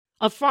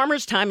A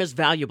farmer's time is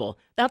valuable.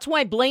 That's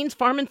why Blaine's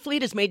Farm and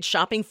Fleet has made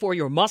shopping for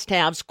your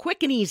must-haves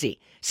quick and easy.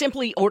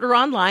 Simply order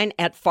online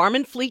at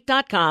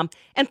farmandfleet.com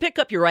and pick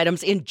up your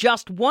items in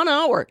just 1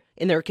 hour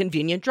in their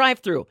convenient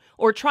drive-thru.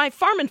 Or try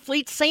Farm and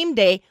Fleet's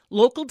same-day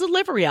local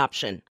delivery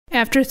option.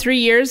 After 3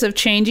 years of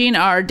changing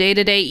our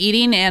day-to-day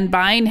eating and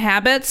buying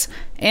habits,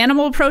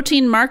 animal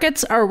protein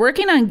markets are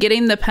working on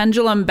getting the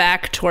pendulum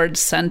back towards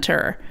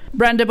center.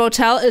 Brenda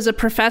Botel is a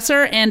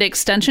professor and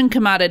extension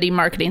commodity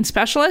marketing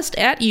specialist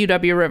at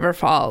UW River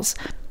Falls.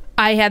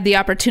 I had the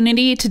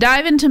opportunity to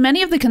dive into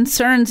many of the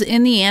concerns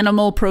in the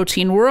animal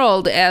protein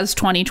world as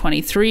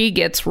 2023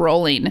 gets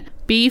rolling.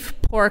 Beef,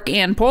 pork,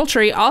 and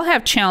poultry all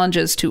have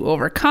challenges to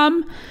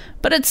overcome,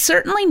 but it's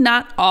certainly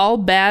not all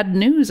bad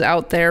news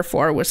out there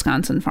for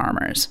Wisconsin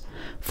farmers.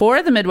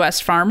 For the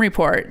Midwest Farm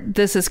Report,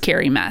 this is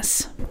Carrie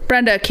Mess.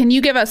 Brenda, can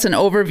you give us an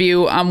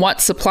overview on what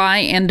supply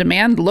and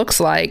demand looks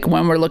like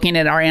when we're looking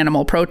at our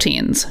animal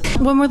proteins?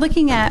 When we're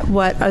looking at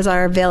what is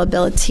our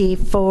availability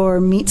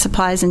for meat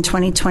supplies in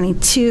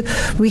 2022,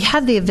 we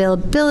have the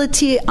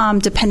availability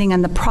depending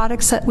on the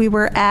products that we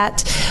were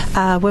at.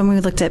 When we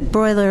looked at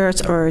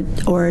broilers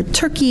or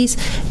turkeys,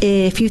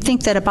 if you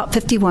think that about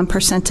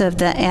 51% of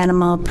the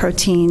animal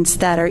proteins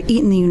that are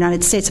eaten in the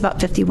United States, about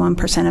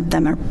 51% of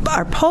them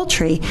are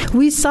poultry,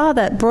 we saw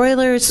that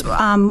broilers,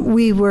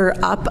 we were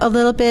up a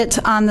little bit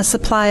on the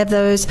supply of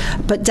those,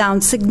 but down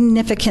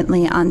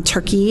significantly on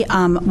turkey,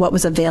 what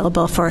was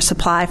available for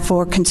supply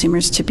for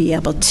consumers to be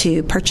able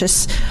to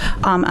purchase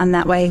on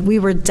that way. We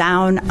were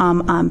down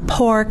on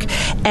pork,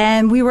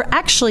 and we were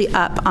actually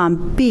up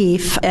on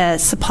beef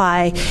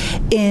supply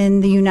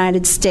in the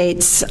United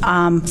States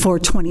for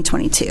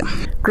 2022.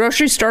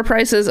 Grocery store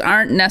prices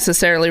aren't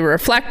necessarily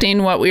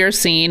reflecting what we are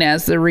seeing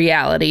as the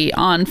reality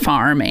on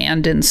farm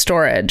and in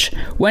storage.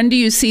 When do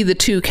you see the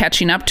two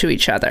catching up to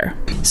each other?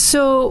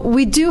 So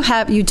you do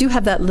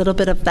have that little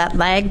bit of that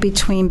lag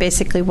between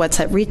basically what's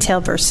at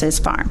retail versus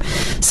farm.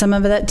 Some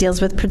of that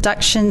deals with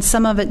production,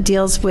 some of it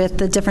deals with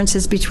the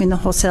differences between the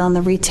wholesale and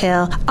the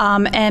retail,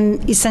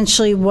 and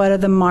essentially what are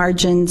the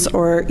margins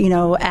or,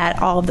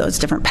 at all of those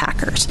different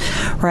packers,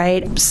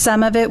 right?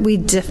 Some of it we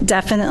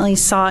definitely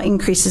saw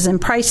increases in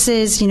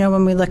prices,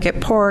 when we look at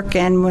pork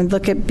and we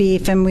look at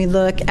beef and we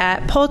look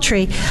at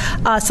poultry.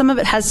 Some of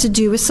it has to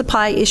do with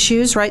supply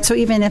issues, right? So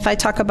even if I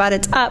talk about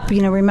it's up,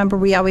 remember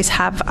we always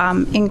have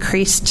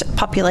increased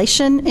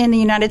population in the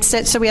United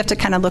States, so we have to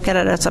kind of look at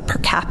it as a per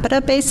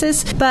capita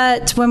basis.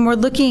 But when we're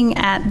looking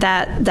at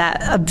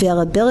that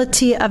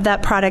availability of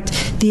that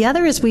product, the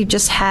other is we've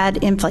just had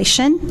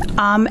inflation,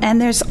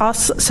 and there's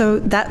also, so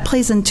that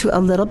plays into a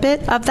little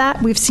bit of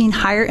that. We've seen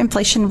higher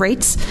inflation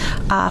rates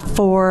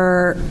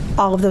for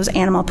all of those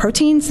animal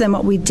proteins than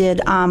what we did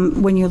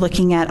when you're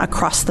looking at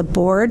across the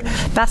board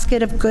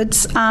basket of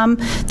goods.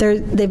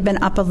 They've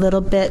been up a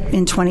little bit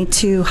in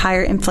 22,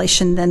 higher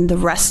inflation than the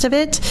rest of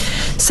it.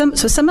 So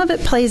some of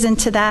it plays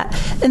into that,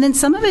 and then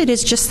some of it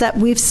is just that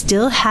we've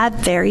still had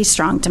very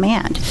strong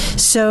demand.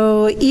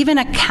 So even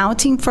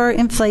accounting for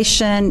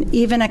inflation,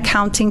 even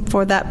accounting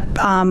for that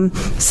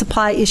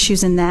supply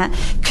issues in that,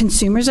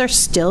 consumers are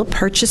still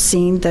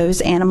purchasing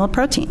those animal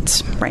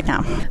proteins right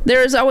now.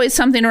 There is always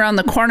something around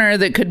the corner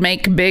that could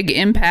make big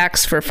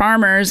impacts for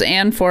farmers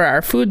and for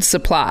our food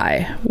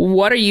supply.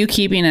 What are you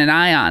keeping an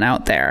eye on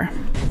out there?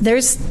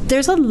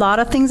 There's a lot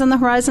of things on the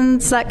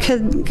horizons that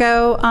could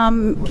go.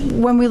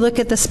 When we look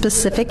at the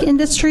specific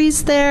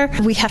industries there,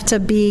 we have to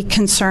be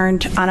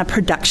concerned on a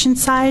production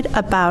side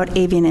about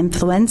avian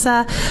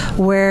influenza,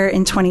 where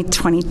in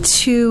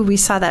 2022 we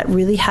saw that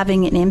really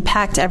having an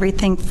impact,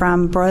 everything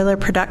from broiler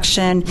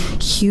production,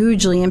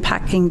 hugely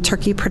impacting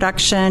turkey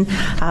production.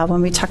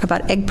 When we talk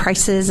about egg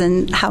prices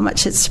and how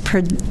much it's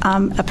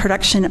a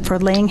production for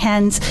laying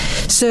hens.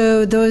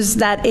 So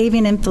that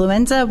avian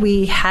influenza,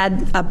 we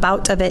had a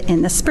bout of it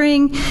in the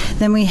spring.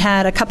 Then we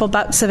had a couple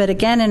bouts of it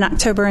again in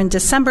October and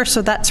December,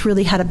 so that's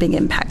really had a big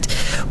impact.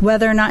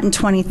 Whether or not in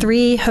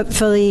 23,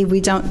 hopefully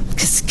we don't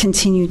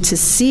continue to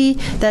see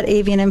that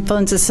avian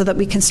influenza so that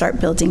we can start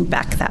building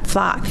back that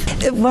flock.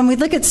 When we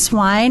look at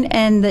swine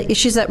and the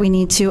issues that we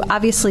need to,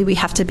 obviously we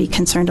have to be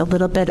concerned a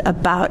little bit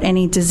about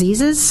any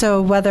diseases.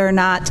 So whether or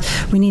not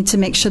we need to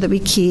make sure that we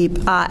keep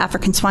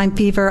African swine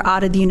fever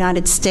out of the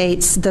United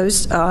States,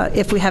 those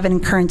if we have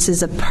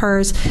occurrences of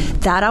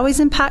PRRS, that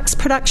always impacts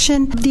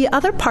production. The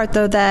other part,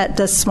 though, that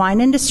the swine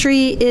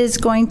industry is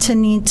going to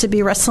need to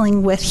be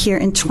wrestling with here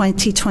in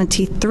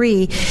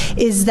 2023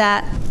 is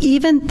that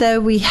even though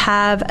we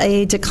have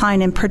a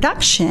decline in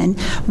production,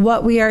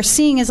 what we are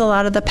seeing is a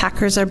lot of the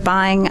packers are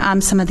buying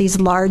some of these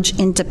large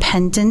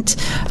independent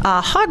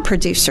hog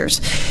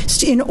producers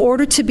in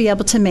order to be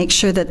able to make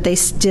sure that they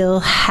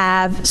still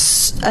have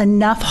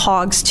enough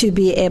hogs to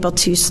be able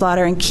to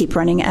slaughter and keep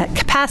running at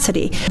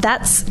capacity.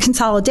 That's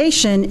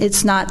consolidation,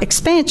 it's not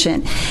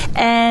expansion.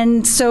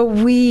 And so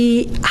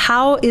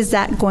how is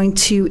that going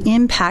to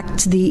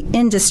impact the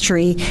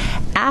industry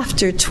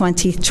after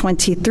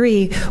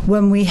 2023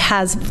 when we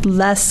have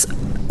less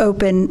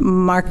open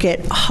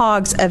market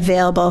hogs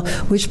available,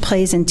 which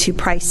plays into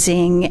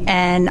pricing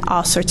and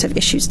all sorts of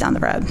issues down the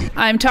road.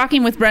 I'm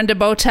talking with Brenda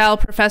Botel,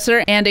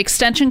 professor and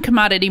extension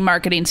commodity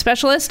marketing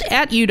specialist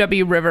at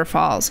UW River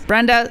Falls.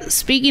 Brenda,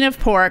 speaking of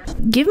pork,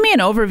 give me an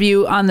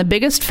overview on the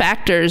biggest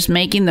factors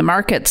making the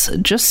markets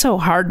just so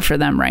hard for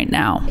them right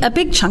now. A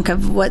big chunk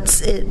of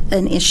what's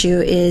an issue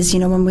is,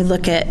 when we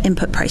look at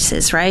input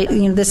prices, right?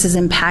 This is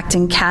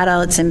impacting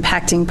cattle, it's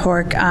impacting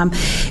pork.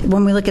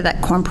 When we look at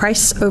that corn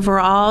price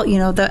overall,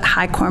 the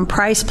high corn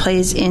price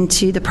plays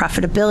into the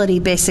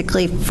profitability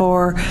basically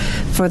for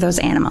those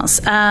animals,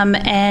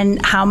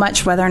 and how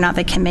much, whether or not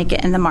they can make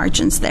it, in the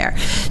margins there.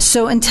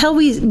 So until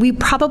we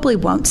probably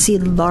won't see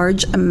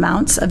large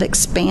amounts of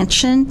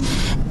expansion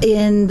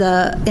in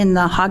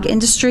the hog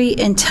industry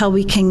until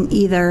we can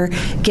either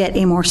get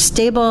a more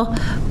stable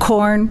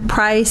corn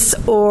price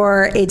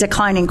or a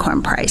declining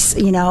corn price,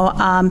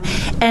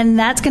 and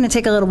that's going to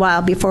take a little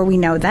while before we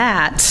know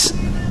that,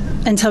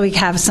 until we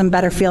have some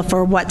better feel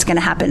for what's going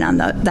to happen on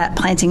that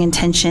planting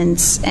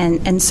intentions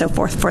and so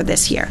forth for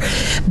this year.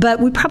 But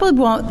we probably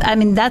won't.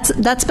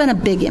 That's been a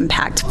big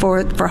impact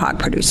for hog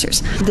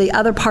producers. The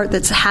other part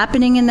that's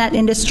happening in that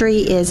industry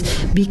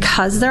is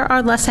because there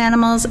are less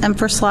animals and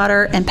for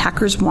slaughter, and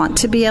packers want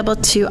to be able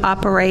to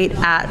operate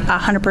at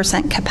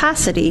 100%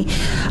 capacity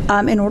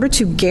in order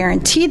to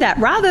guarantee that,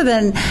 rather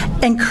than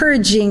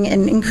encouraging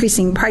and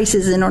increasing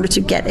prices in order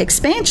to get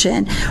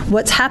expansion.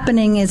 What's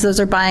happening is those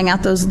are buying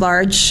out those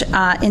large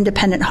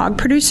independent hog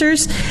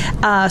producers.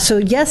 So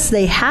yes,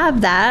 they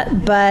have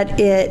that, but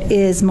it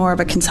is more of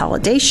a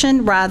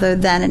consolidation rather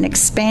than an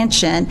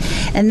expansion.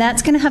 And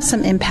that's going to have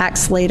some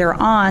impacts later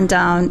on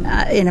down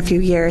in a few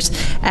years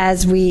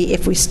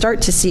if we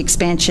start to see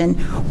expansion,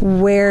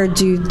 where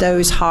do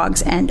those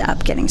hogs end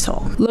up getting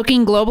sold?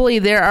 Looking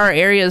globally, there are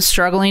areas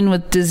struggling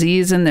with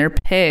disease in their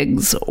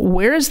pigs.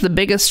 Where is the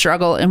biggest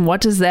struggle, and what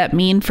does that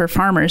mean for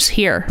farmers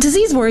here?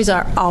 Disease worries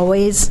are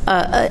always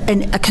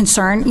a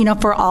concern,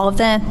 for all of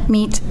the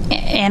meat,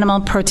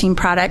 animal protein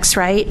products,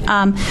 right?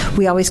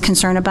 We always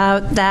concern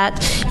about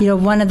that.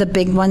 One of the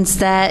big ones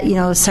that,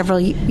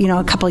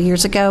 a couple of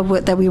years ago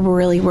that we were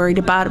really worried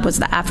about was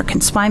the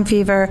African swine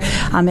fever.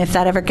 If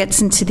that ever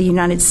gets into the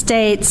United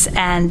States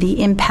and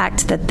the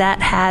impact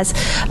that has.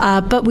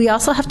 But we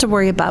also have to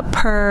worry about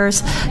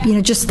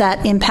PRRS, just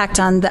that impact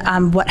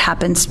on what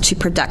happens to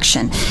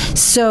production.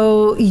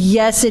 So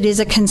yes, it is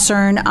a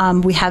concern.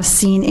 We have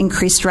seen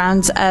increased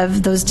rounds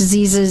of those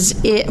diseases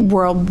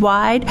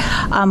worldwide.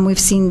 We've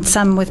seen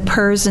some with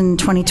PRRS in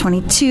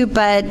 2022,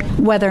 but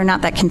whether or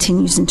not that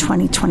continues in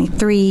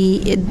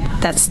 2023,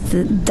 that's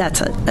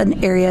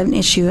an area, an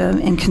issue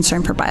and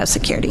concern for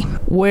biosecurity.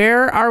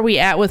 Where are we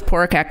at with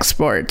pork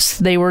exports?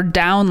 They were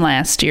down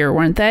last year,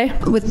 weren't they?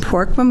 With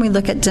pork, when we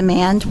look at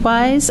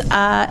demand-wise,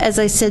 as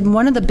I said,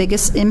 one of the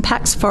biggest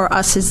impacts for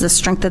us is the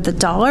strength of the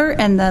dollar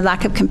and the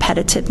lack of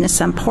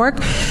competitiveness on pork.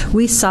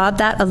 We saw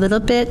that a little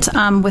bit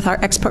with our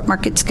export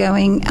markets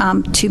going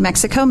to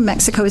Mexico.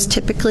 Mexico is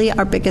typically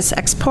our biggest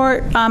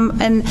export,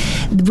 and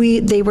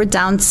they were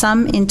down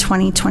some in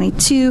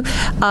 2022.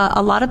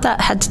 A lot of that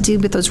had to do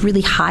with those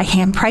really high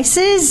ham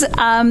prices.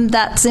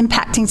 That's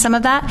impacting some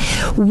of that.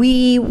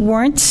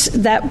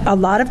 A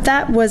lot of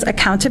that was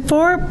accounted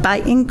for by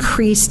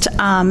increased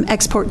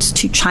exports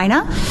to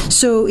China.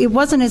 So it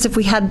wasn't as if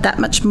we had that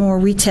much more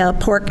retail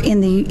pork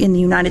in the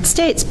United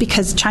States,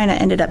 because China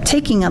ended up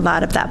taking a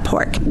lot of that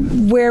pork.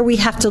 Where we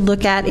have to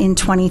look at in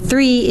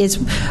 23 is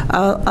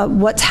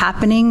what's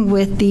happening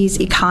with these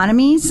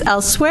economies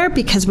elsewhere,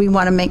 because we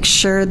want to make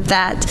sure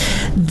that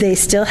they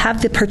still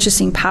have the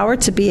purchasing power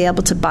to be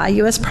able to buy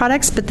U.S.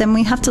 products. But then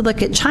we have to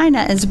look at China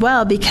as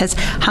well, because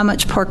how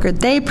much pork are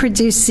they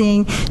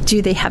producing?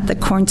 Do they have the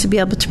corn to be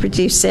able to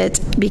produce it?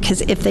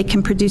 Because if they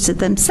can produce it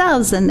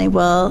themselves, then they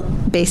will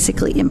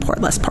basically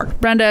import less pork.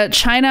 Brenda,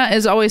 China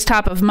is always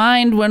top of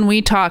mind when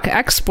we talk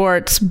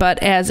exports, but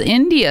as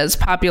India's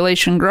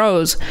population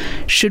grows,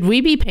 should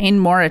we be paying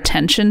more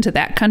attention to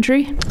that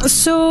country?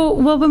 So,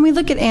 when we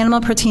look at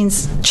animal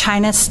proteins,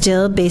 China's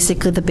still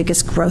basically the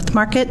biggest growth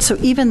market. So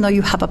even though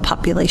you have a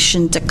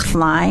population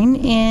decline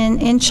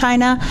in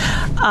China,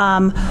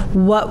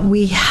 what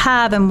we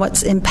have and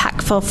what's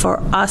impactful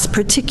for us,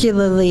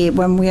 particularly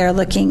when we are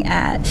looking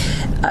at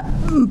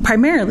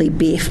primarily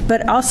beef,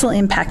 but also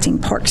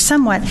impacting pork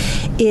somewhat,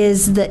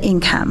 is the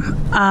income.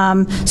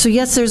 So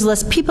yes, there's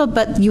less people,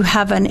 but you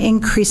have an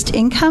increased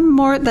income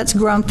more that's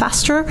grown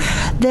faster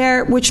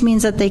there, which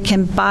means that they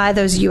can buy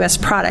those U.S.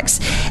 products.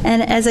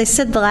 And as I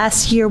said, the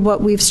last year,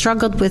 what we've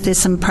struggled with is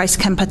some price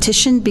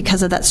competition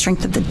because of that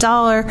strength of the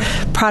dollar,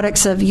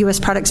 products of U.S.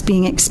 products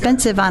being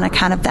expensive on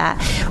account of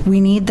that.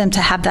 We need them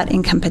to have that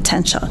income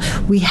potential.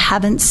 We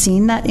haven't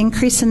seen that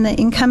increase in the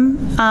income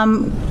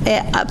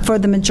for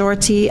the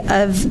majority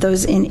of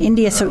those in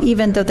India. So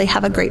even though they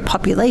have a great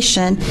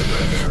population,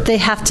 they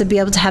have to be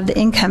able to have the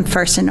income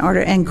first in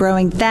order and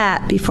growing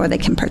that before they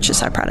can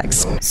purchase our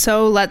products.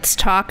 So let's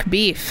talk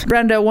beef.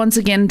 Brenda, once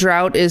again,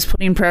 drought is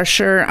putting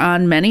pressure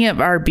on many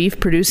of our beef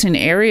producing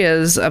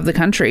areas of the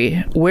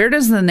country. Where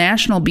does the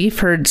national beef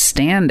herd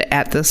stand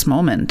at this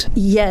moment?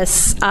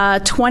 Yes,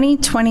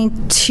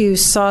 2022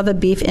 saw the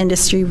beef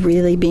industry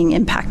really being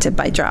impacted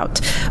by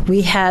drought.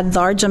 We had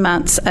large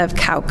amounts of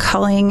cow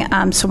culling.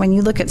 So when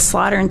you look at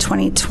slaughter in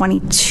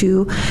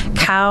 2022, beef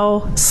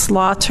cow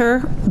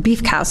slaughter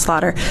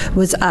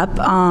was up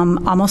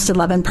almost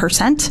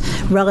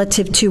 11%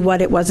 relative to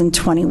what it was in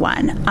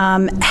 21.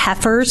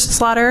 Heifers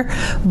slaughter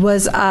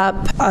was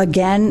up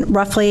again,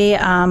 roughly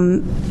a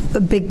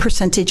big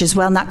percentage as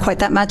well, not quite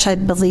that much. I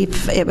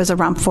believe it was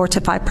around 4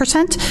 to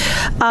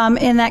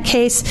 5% in that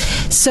case.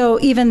 So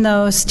even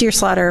though steer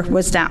slaughter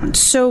was down.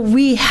 So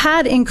we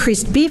had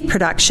increased beef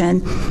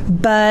production,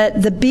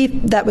 but the beef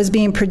that was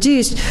being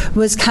produced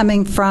was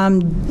coming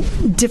from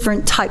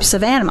different types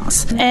of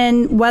animals,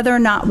 and whether or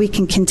not we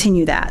can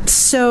continue that.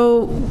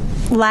 So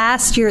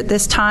last year at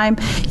this time,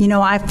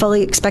 I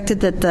fully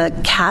expected that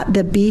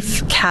the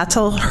beef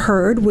cattle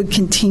herd would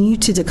continue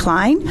to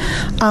decline.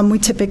 We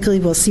typically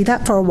will see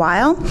that for a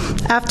while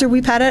after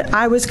we've had it.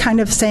 I was kind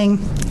of saying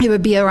it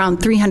would be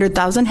around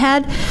 300,000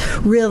 head.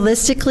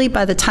 Realistically,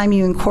 by the time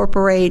you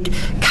incorporate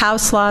cow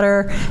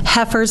slaughter,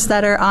 heifers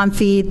that are on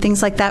feed,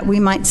 things like that, we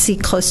might see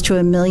close to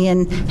 1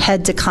 million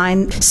head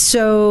decline.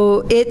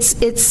 So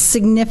it's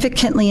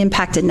significantly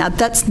impacted. Now,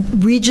 that's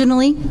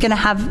regionally going to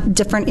have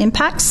different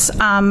impacts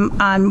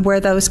on where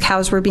those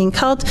cows were being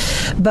culled,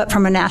 but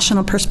from a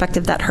national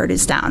perspective, that herd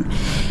is down.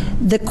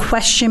 The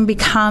question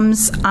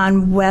becomes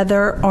on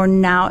whether or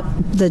not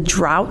the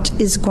drought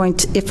is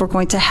if we're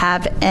going to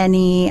have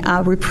any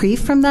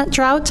reprieve from that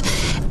drought,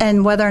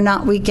 and whether or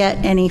not we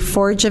get any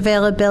forage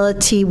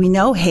availability. We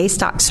know hay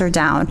stocks are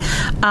down.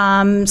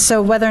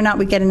 So whether or not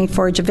we get any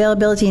forage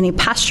availability, any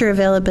pasture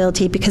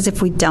availability, because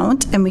if we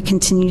don't and we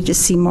continue to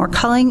see more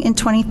culling in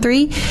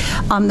 23,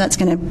 that's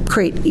going to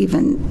create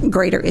even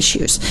greater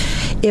issues.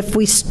 If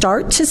we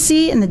start to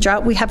see in the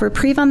drought, we have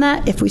reprieve on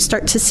that. If we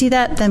start to see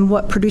that, then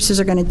what producers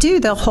are going to do,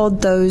 they'll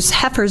hold those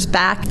heifers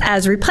back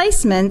as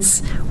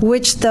replacements,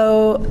 which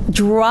though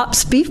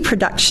drops beef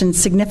production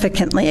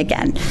significantly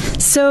again.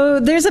 So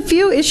there's a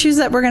few issues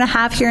that we're going to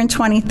have here in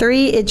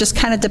 23. It just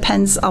kind of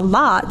depends a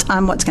lot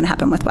on what's going to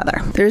happen with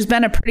weather. There's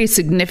been a pretty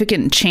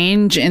significant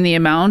change in the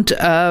amount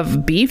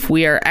of beef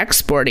we are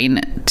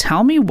exporting.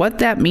 Tell me what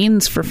that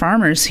means for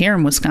farmers here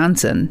in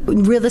Wisconsin.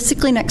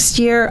 Realistically, next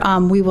year,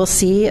 we will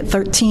see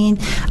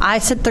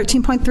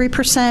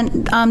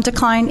 13.3%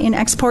 decline in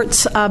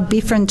exports of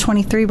beef in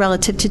 23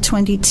 relative to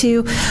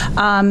 22.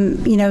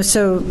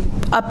 So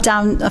up,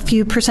 down a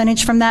few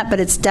percentage from that, but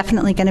it's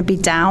definitely going to be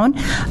down.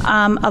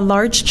 A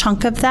large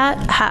chunk of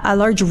that, a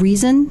large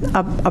reason,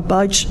 a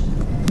large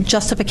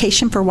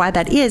justification for why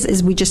that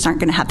is we just aren't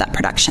going to have that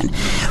production.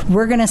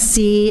 We're going to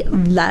see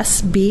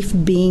less beef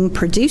being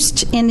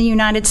produced in the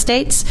United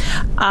States,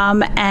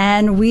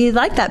 and we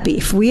like that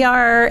beef. We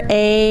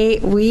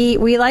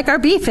like our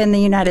beef in the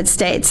United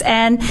States,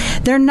 and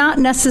they're not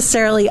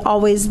necessarily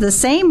always the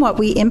same. What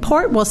we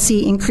import, we'll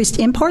see increased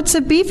imports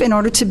of beef in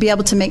order to be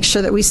able to make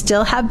sure that we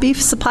still have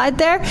beef supplied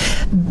there.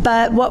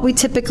 But what we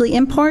typically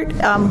import,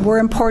 we're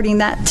importing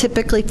that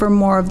typically for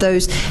more of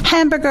those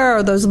hamburger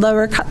or those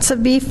lower cuts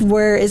of beef,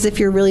 whereas if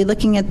you're really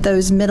looking at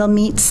those middle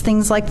meats,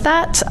 things like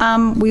that,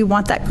 we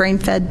want that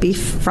grain-fed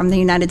beef from the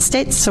United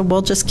States, so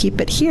we'll just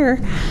keep it here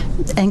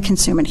and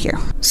consume it here.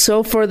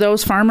 So for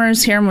those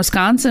farmers here in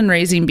Wisconsin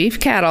raising beef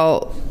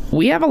cattle,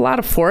 we have a lot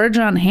of forage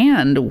on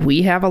hand.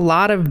 We have a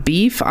lot of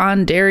beef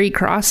on dairy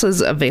crosses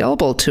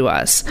available to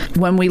us.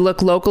 When we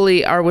look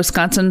locally, are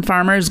Wisconsin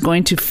farmers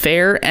going to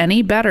fare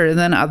any better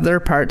than other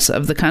parts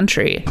of the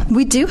country?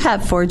 We do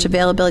have forage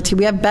availability.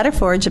 We have better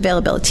forage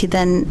availability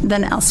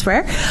than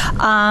elsewhere.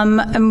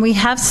 And we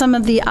have some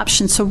of the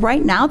options. So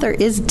right now there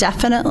is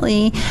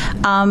definitely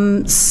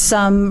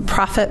some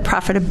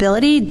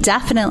profitability,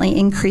 definitely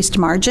increased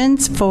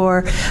margins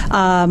for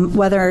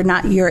whether or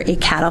not you're a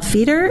cattle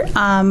feeder.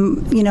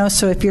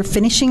 So if you're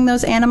finishing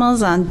those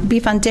animals on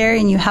beef on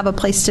dairy and you have a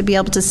place to be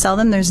able to sell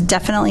them, there's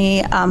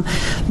definitely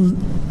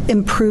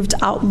improved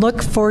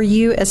outlook for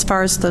you as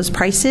far as those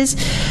prices.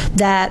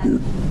 That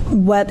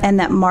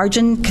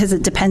margin, because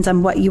it depends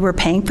on what you were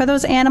paying for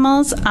those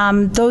animals.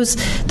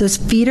 Those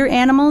feeder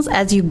animals,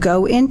 as you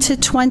go into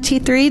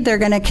 23, they're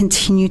going to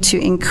continue to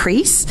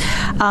increase.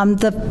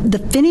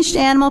 The finished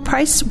animal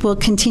price will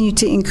continue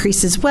to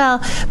increase as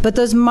well, but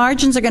those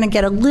margins are going to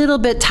get a little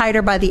bit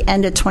tighter by the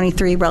end of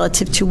 23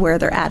 relative to where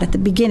they're at the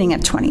beginning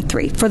of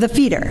 23 for the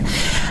feeder.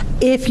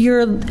 If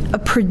you're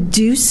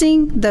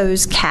producing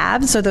those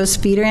calves or those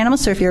feeder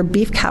animals, so if you're a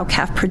beef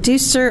cow-calf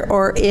producer,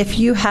 or if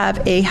you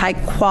have a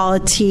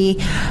high-quality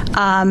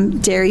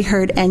dairy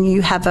herd and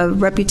you have a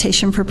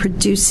reputation for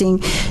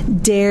producing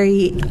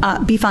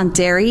beef on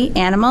dairy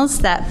animals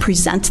that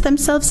present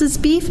themselves as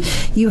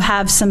beef, you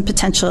have some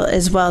potential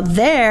as well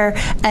there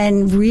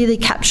and really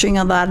capturing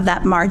a lot of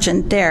that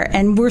margin there.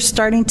 And we're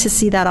starting to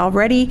see that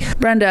already.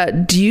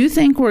 Brenda, do you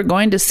think we're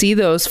going to see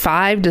those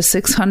 $500 to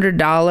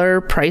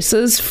 $600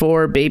 prices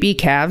for baby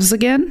calves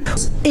again?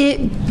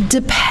 It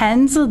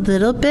depends a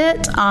little little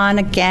bit on,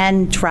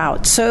 again,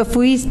 drought. So if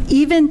we,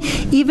 even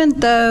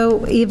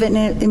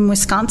in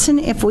Wisconsin,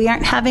 if we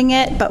aren't having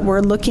it, but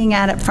we're looking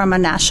at it from a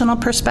national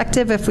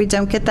perspective, if we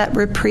don't get that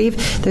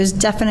reprieve, there's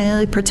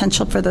definitely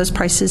potential for those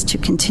prices to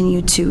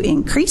continue to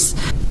increase.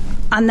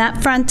 On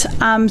that front,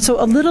 so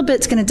a little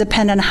bit's going to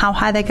depend on how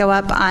high they go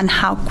up, on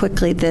how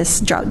quickly this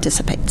drought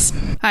dissipates.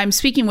 I'm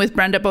speaking with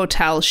Brenda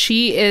Botel.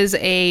 She is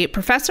a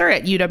professor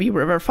at UW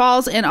River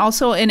Falls and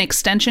also an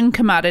extension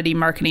commodity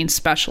marketing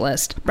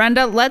specialist.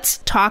 Brenda, let's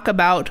talk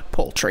about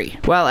poultry.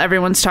 While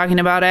everyone's talking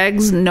about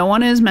eggs, no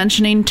one is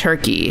mentioning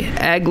turkey.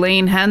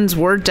 Egg-laying hens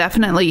were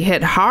definitely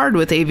hit hard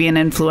with avian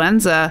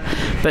influenza,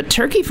 but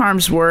turkey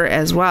farms were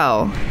as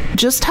well.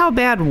 Just how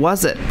bad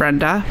was it,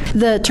 Brenda?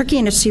 The turkey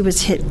industry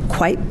was hit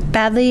quite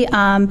badly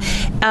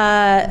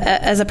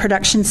as a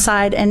production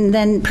side, and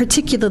then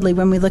particularly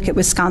when we look at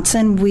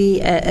Wisconsin, we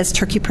as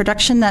turkey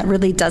production, that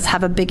really does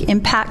have a big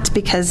impact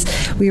because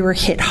we were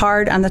hit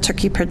hard on the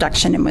turkey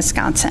production in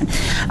Wisconsin.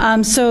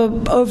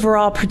 So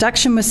overall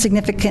production was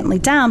significantly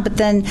down, but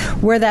then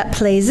where that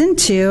plays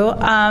into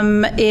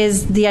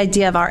is the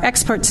idea of our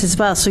exports as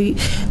well. So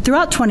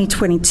throughout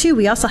 2022,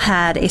 we also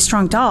had a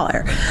strong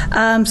dollar.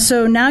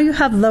 So now you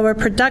have lower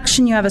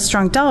production, you have a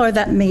strong dollar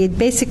that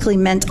basically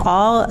meant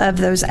all of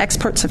those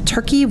exports of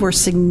turkey were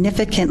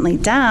significantly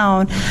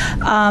down,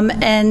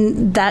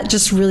 and that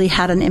just really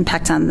had an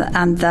impact on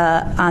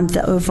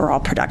the overall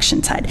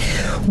production side.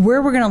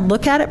 Where we're going to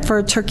look at it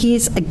for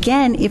turkeys,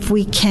 again, if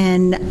we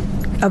can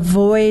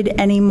avoid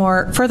any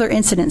more further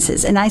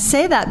incidences. And I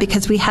say that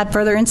because we had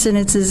further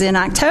incidences in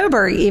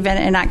October, even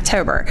in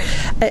October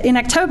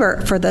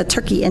for the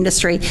turkey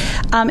industry.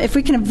 If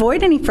we can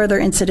avoid any further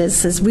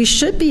incidences, we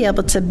should be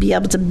able to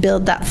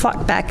build that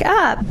flock back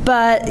up.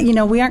 But,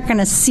 we aren't going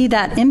to see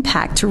that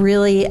impact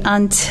really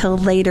until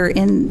later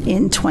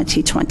in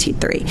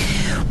 2023.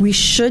 We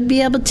should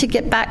be able to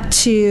get back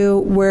to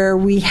where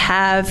we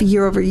have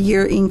year over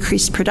year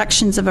increased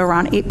productions of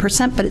around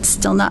 8%, but it's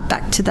still not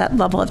back to that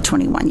level of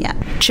 21 yet.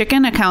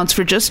 Chicken accounts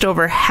for just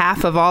over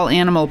half of all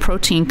animal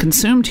protein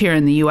consumed here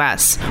in the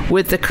U.S.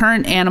 With the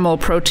current animal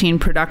protein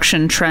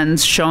production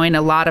trends showing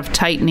a lot of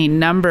tightening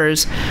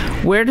numbers,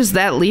 where does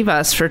that leave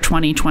us for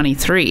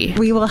 2023?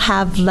 We will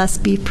have less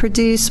beef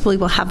produced, we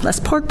will have less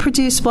pork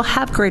produced, we'll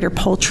have greater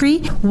poultry.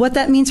 What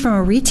that means from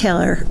a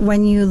retailer,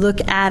 when you look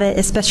at it,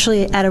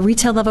 especially at a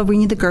retail level, we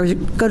need to go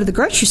to the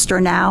grocery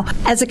store now.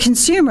 As a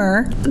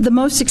consumer, the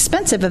most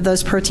expensive of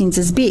those proteins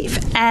is beef.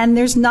 And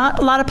there's not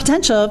a lot of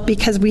potential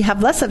because we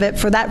have less of it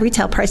for that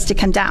retail price to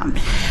come down.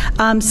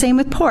 Same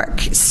with pork.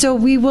 So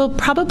we will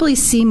probably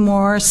see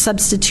more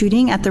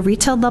substituting at the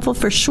retail level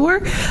for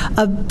sure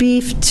of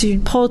beef to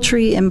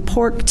poultry and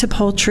pork to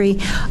poultry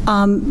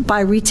by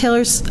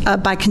retailers,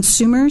 by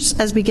consumers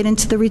as we get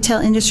into the retail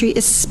industry,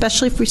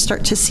 especially if we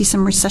start to see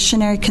some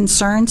recessionary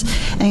concerns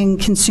and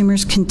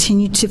consumers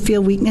continue to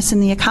feel weakness in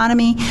the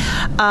economy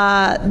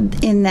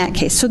in that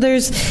case. So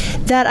there's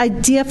that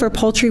idea for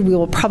poultry. We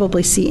will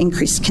probably see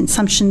increased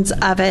consumptions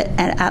of it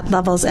at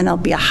levels, and it'll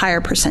be a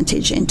higher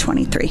percentage in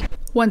 23.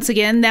 Once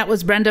again, that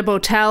was Brenda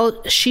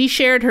Botel. She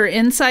shared her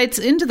insights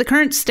into the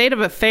current state of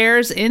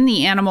affairs in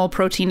the animal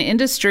protein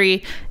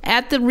industry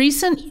at the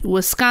recent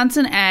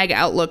Wisconsin Ag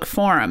Outlook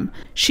Forum.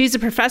 She's a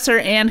professor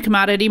and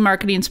commodity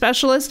marketing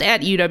specialist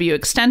at UW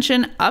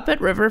Extension up at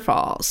River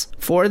Falls.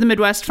 For the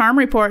Midwest Farm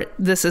Report,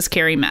 this is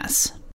Carrie Mess.